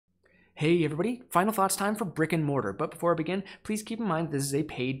Hey everybody, final thoughts time for Brick and Mortar, but before I begin, please keep in mind this is a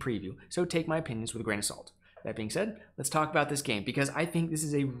paid preview, so take my opinions with a grain of salt. That being said, let's talk about this game, because I think this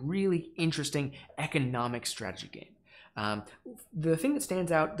is a really interesting economic strategy game. The thing that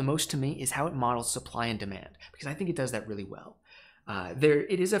stands out the most to me is how it models supply and demand, because I think it does that really well.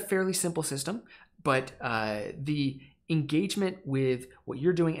 It is a fairly simple system, but the engagement with what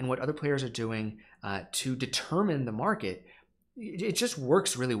you're doing and what other players are doing to determine the market, it just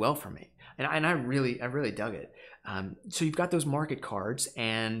works really well for me, and I really dug it. So you've got those market cards,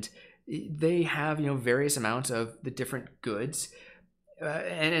 and they have various amounts of the different goods,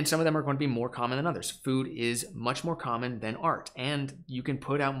 and some of them are going to be more common than others. Food is much more common than art, and you can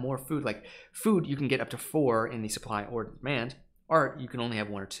put out more food. Like food, you can get up to 4 in the supply or demand. Art, you can only have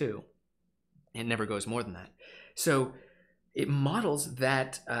 1 or 2. It never goes more than that. So it models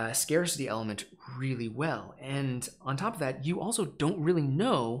that scarcity element really well. And on top of that, you also don't really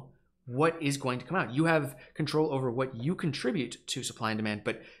know what is going to come out. You have control over what you contribute to supply and demand,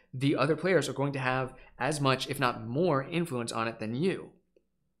 but the other players are going to have as much, if not more, influence on it than you.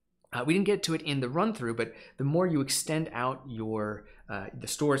 We didn't get to it in the run-through, but the more you extend out your the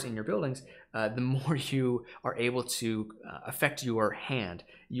stores in your buildings, the more you are able to affect your hand.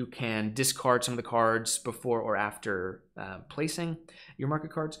 You can discard some of the cards before or after placing your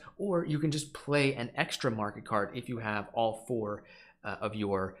market cards, or you can just play an extra market card if you have all 4 of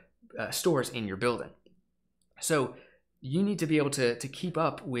your stores in your building. So you need to be able to keep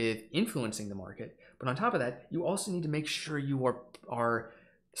up with influencing the market, but on top of that, you also need to make sure you are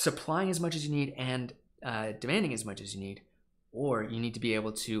supplying as much as you need and demanding as much as you need, or you need to be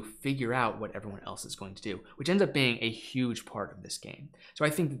able to figure out what everyone else is going to do, which ends up being a huge part of this game. So I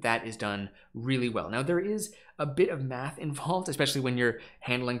think that is done really well. Now, there is a bit of math involved, especially when you're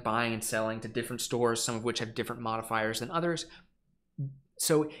handling buying and selling to different stores, some of which have different modifiers than others.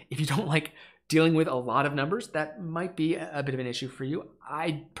 So if you don't like dealing with a lot of numbers, that might be a bit of an issue for you.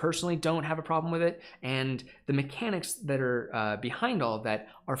 I personally don't have a problem with it, and the mechanics that are behind all of that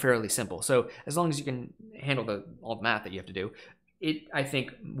are fairly simple. So as long as you can handle all the math that you have to do, it, I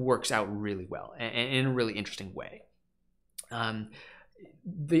think, works out really well and in a really interesting way.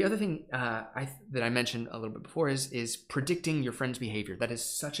 The other thing that I mentioned a little bit before is predicting your friend's behavior. That is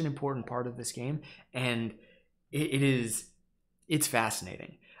such an important part of this game, and it's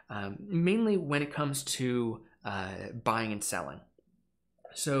fascinating. Mainly when it comes to buying and selling.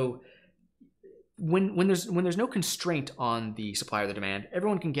 So when there's no constraint on the supply or the demand,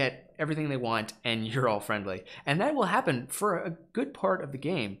 everyone can get everything they want, and you're all friendly. And that will happen for a good part of the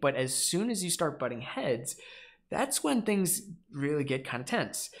game. But as soon as you start butting heads, that's when things really get kind of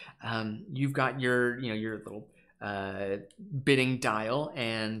tense. You've got your little bidding dial,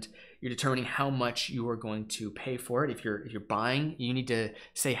 and you're determining how much you are going to pay for it. If you're buying, you need to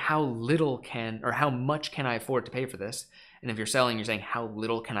say how much can I afford to pay for this. And if you're selling, you're saying how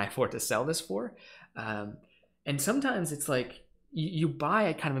little can I afford to sell this for. And sometimes it's like you buy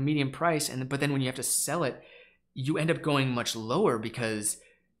at kind of a medium price, but then when you have to sell it, you end up going much lower because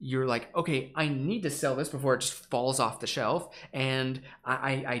you're like, okay, I need to sell this before it just falls off the shelf, and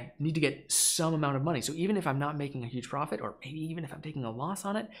I need to get some amount of money. So even if I'm not making a huge profit, or maybe even if I'm taking a loss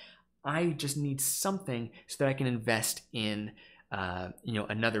on it, I just need something so that I can invest in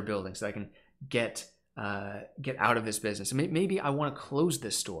another building, so that I can get out of this business. And maybe I want to close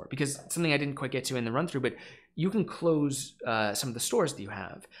this store, because something I didn't quite get to in the run through, but you can close some of the stores that you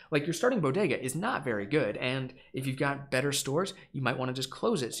have. Like your starting bodega is not very good, and if you've got better stores, you might want to just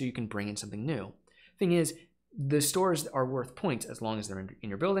close it so you can bring in something new. Thing is, the stores are worth points as long as they're in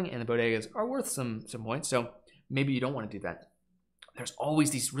your building, and the bodegas are worth some points, so maybe you don't want to do that. There's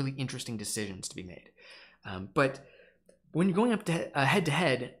always these really interesting decisions to be made. But when you're going up to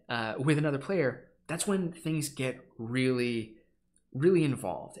head-to-head with another player, that's when things get really, really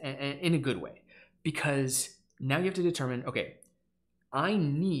involved, and in a good way. Because now you have to determine, okay, I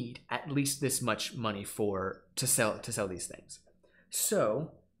need at least this much money to sell these things.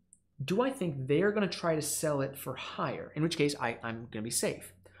 So do I think they're going to try to sell it for higher, in which case I'm going to be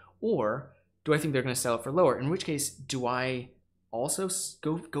safe? Or do I think they're going to sell it for lower, in which case do I also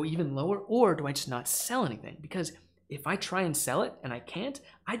go even lower, or do I just not sell anything? Because if I try and sell it and I can't,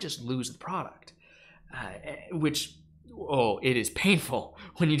 I just lose the product, which, it is painful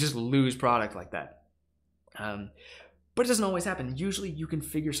when you just lose product like that. But it doesn't always happen. Usually you can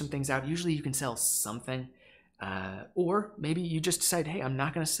figure some things out. Usually you can sell something, or maybe you just decide, hey, I'm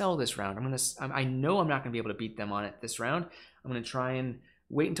not going to sell this round. I know I'm not going to be able to beat them on it this round. I'm going to try and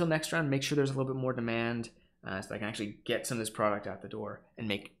wait until next round, make sure there's a little bit more demand, so I can actually get some of this product out the door and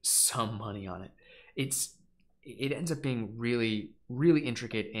make some money on it. It's it ends up being really, really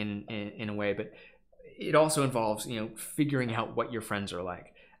intricate in a way, but it also involves, figuring out what your friends are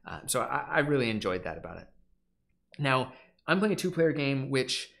like. So I really enjoyed that about it. Now, I'm playing a 2-player game,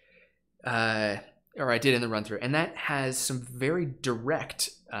 which, or I did in the run through, and that has some very direct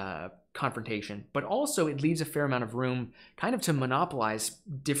confrontation, but also it leaves a fair amount of room kind of to monopolize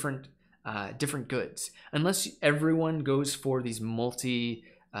different goods. Unless everyone goes for these multi-good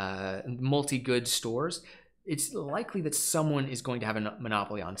stores, it's likely that someone is going to have a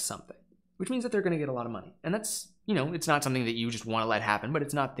monopoly on something, which means that they're going to get a lot of money. And that's, it's not something that you just want to let happen, but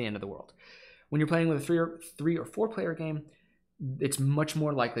it's not the end of the world. When you're playing with a 3 or 4 player game, it's much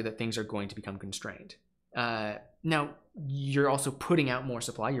more likely that things are going to become constrained. Now, you're also putting out more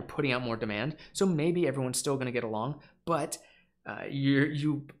supply, you're putting out more demand, so maybe everyone's still going to get along, but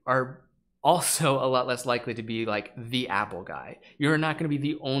you are also a lot less likely to be like the Apple guy. You're not going to be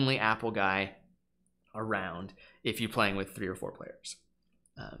the only Apple guy around if you're playing with 3 or 4 players.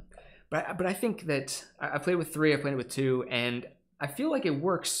 But I think that I played with 3, I played with 2, and I feel like it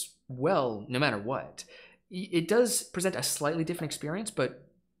works well no matter what. It does present a slightly different experience, but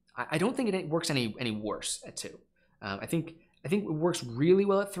I don't think it works any worse at 2. I think it works really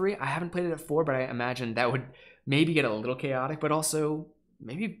well at 3. I haven't played it at 4, but I imagine that would maybe get a little chaotic, but also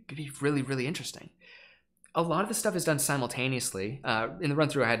maybe be really, really interesting. A lot of the stuff is done simultaneously. In the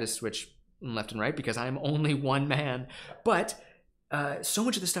run-through, I had to switch left and right because I'm only one man, but so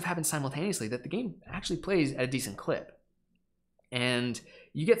much of the stuff happens simultaneously that the game actually plays at a decent clip. And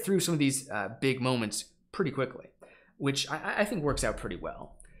you get through some of these big moments pretty quickly, which I think works out pretty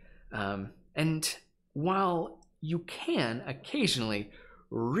well. And while you can occasionally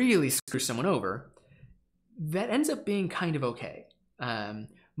really screw someone over, that ends up being kind of okay.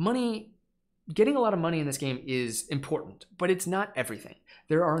 Getting a lot of money in this game is important, but it's not everything.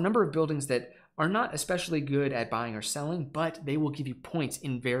 There are a number of buildings that are not especially good at buying or selling, but they will give you points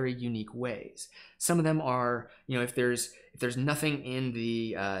in very unique ways. Some of them are, if there's nothing in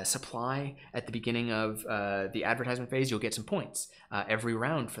the supply at the beginning of the advertisement phase, you'll get some points every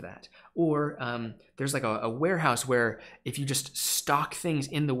round for that. Or there's like a warehouse where if you just stock things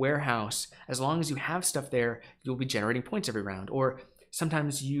in the warehouse, as long as you have stuff there, you'll be generating points every round. Or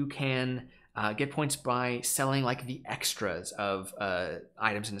sometimes you can get points by selling like the extras of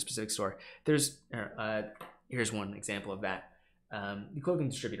items in a specific store. Here's one example of that. The clothing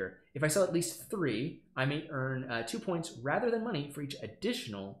distributor. If I sell at least 3, I may earn 2 points rather than money for each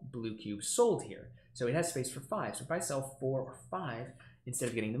additional blue cube sold here. So it has space for 5. So if I sell 4 or 5, instead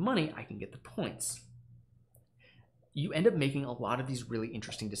of getting the money, I can get the points. You end up making a lot of these really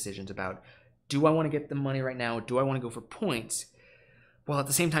interesting decisions about, do I want to get the money right now? Do I want to go for points? While at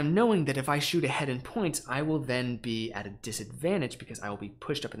the same time knowing that if I shoot ahead in points, I will then be at a disadvantage because I will be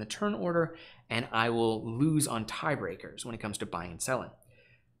pushed up in the turn order and I will lose on tiebreakers when it comes to buying and selling.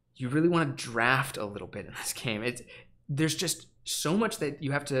 You really want to draft a little bit in this game. There's just so much that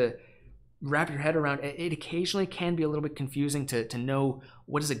you have to wrap your head around. It occasionally can be a little bit confusing to know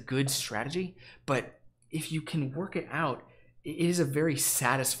what is a good strategy, but if you can work it out, it is a very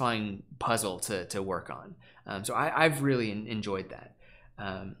satisfying puzzle to work on. So I've really enjoyed that.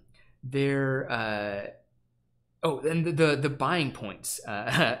 And the buying points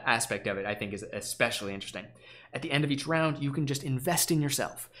aspect of it, I think, is especially interesting. At the end of each round, you can just invest in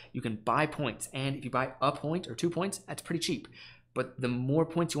yourself. You can buy points, and if you buy a point or 2 points, that's pretty cheap. But the more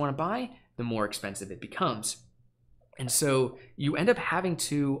points you want to buy, the more expensive it becomes. And so you end up having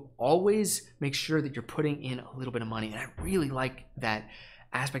to always make sure that you're putting in a little bit of money. And I really like that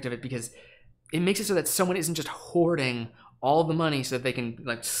aspect of it because it makes it so that someone isn't just hoarding all the money so that they can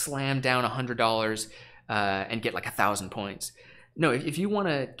like slam down $100 and get like 1,000 points. No, if you want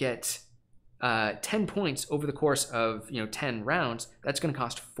to get 10 points over the course of 10 rounds, that's going to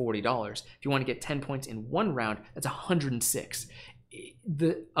cost $40. If you want to get 10 points in one round, that's 106.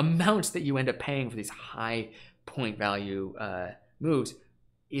 The amounts that you end up paying for these high point value moves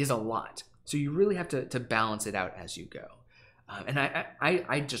is a lot. So you really have to balance it out as you go. And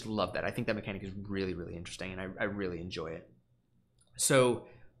I just love that. I think that mechanic is really, really interesting, and I really enjoy it. So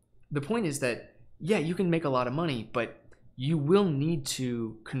the point is that, yeah, you can make a lot of money, but you will need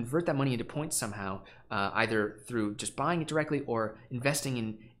to convert that money into points somehow, either through just buying it directly or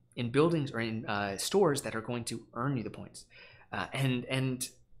investing in buildings or in stores that are going to earn you the points. And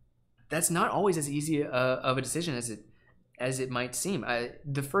that's not always as easy of a decision as it might seem.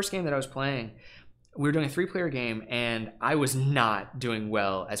 The first game that I was playing, we were doing a 3-player game, and I was not doing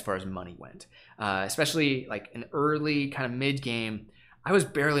well as far as money went. Especially like an early kind of mid game, I was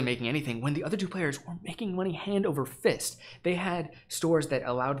barely making anything when the other two players were making money hand over fist. They had stores that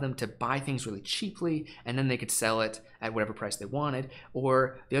allowed them to buy things really cheaply, and then they could sell it at whatever price they wanted.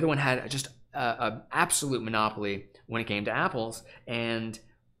 Or the other one had just an absolute monopoly when it came to apples, and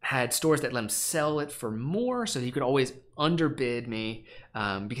had stores that let him sell it for more, so he could always underbid me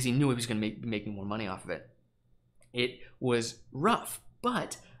because he knew he was going to be making more money off of it. It was rough,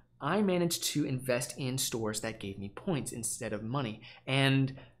 but I managed to invest in stores that gave me points instead of money.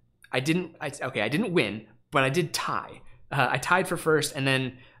 And I didn't win, but I did tie. I tied for first, and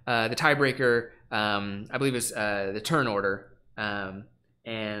then the tiebreaker, I believe, was the turn order.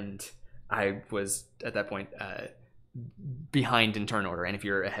 And I was, at that point, behind in turn order. And if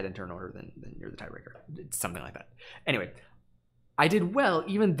you're ahead in turn order, then you're the tiebreaker. It's something like that. Anyway, I did well,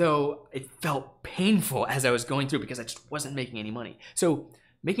 even though it felt painful as I was going through because I just wasn't making any money. So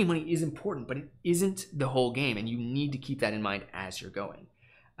making money is important, but it isn't the whole game, and you need to keep that in mind as you're going.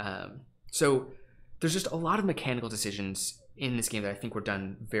 So there's just a lot of mechanical decisions in this game that I think were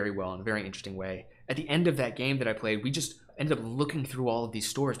done very well in a very interesting way. At the end of that game that I played, we just ended up looking through all of these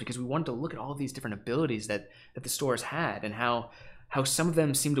stores because we wanted to look at all of these different abilities that the stores had, and how some of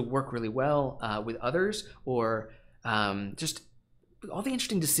them seemed to work really well with others, or just all the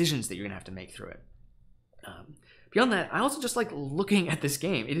interesting decisions that you're gonna have to make through it. Beyond that, I also just like looking at this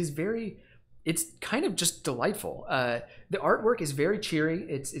game. It's kind of just delightful. The artwork is very cheery.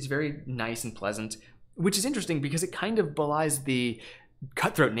 It's very nice and pleasant, which is interesting because it kind of belies the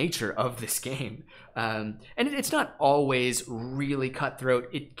cutthroat nature of this game. And it's not always really cutthroat.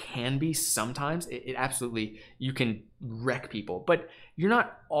 It can be sometimes. It absolutely, you can wreck people, but you're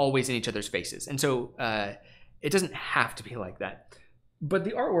not always in each other's faces. And so it doesn't have to be like that. But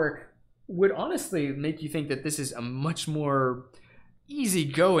the artwork would honestly make you think that this is a much more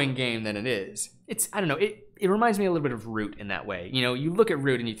easygoing game than it is. I don't know, it reminds me a little bit of Root in that way. You know, you look at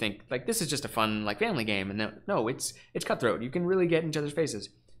Root and you think, like, this is just a fun, like, family game, and no, it's cutthroat. You can really get in each other's faces.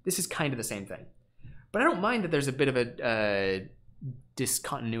 This is kind of the same thing. But I don't mind that there's a bit of a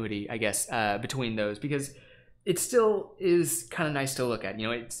discontinuity, I guess, between those, because it still is kind of nice to look at. You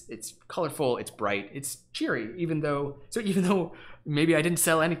know, it's colorful, it's bright, it's cheery, even though maybe I didn't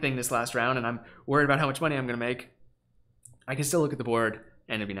sell anything this last round and I'm worried about how much money I'm going to make, I can still look at the board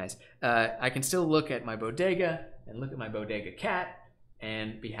and it'd be nice. I can still look at my bodega and look at my bodega cat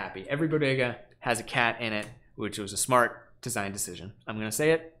and be happy. Every bodega has a cat in it, which was a smart design decision. I'm going to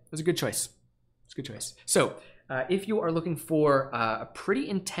say it was a good choice. It's a good choice. So if you are looking for a pretty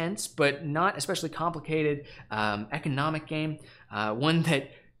intense but not especially complicated economic game, one that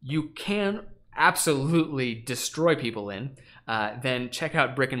you can absolutely destroy people in, then check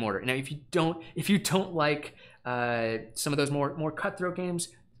out Brick and Mortar. Now, if you don't like some of those more cutthroat games,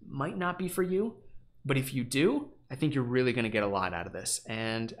 might not be for you, but if you do, I think you're really going to get a lot out of this.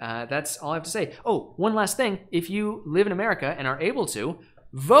 And that's all I have to say. Oh, one last thing. If you live in America and are able to,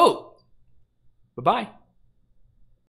 vote. Bye-bye.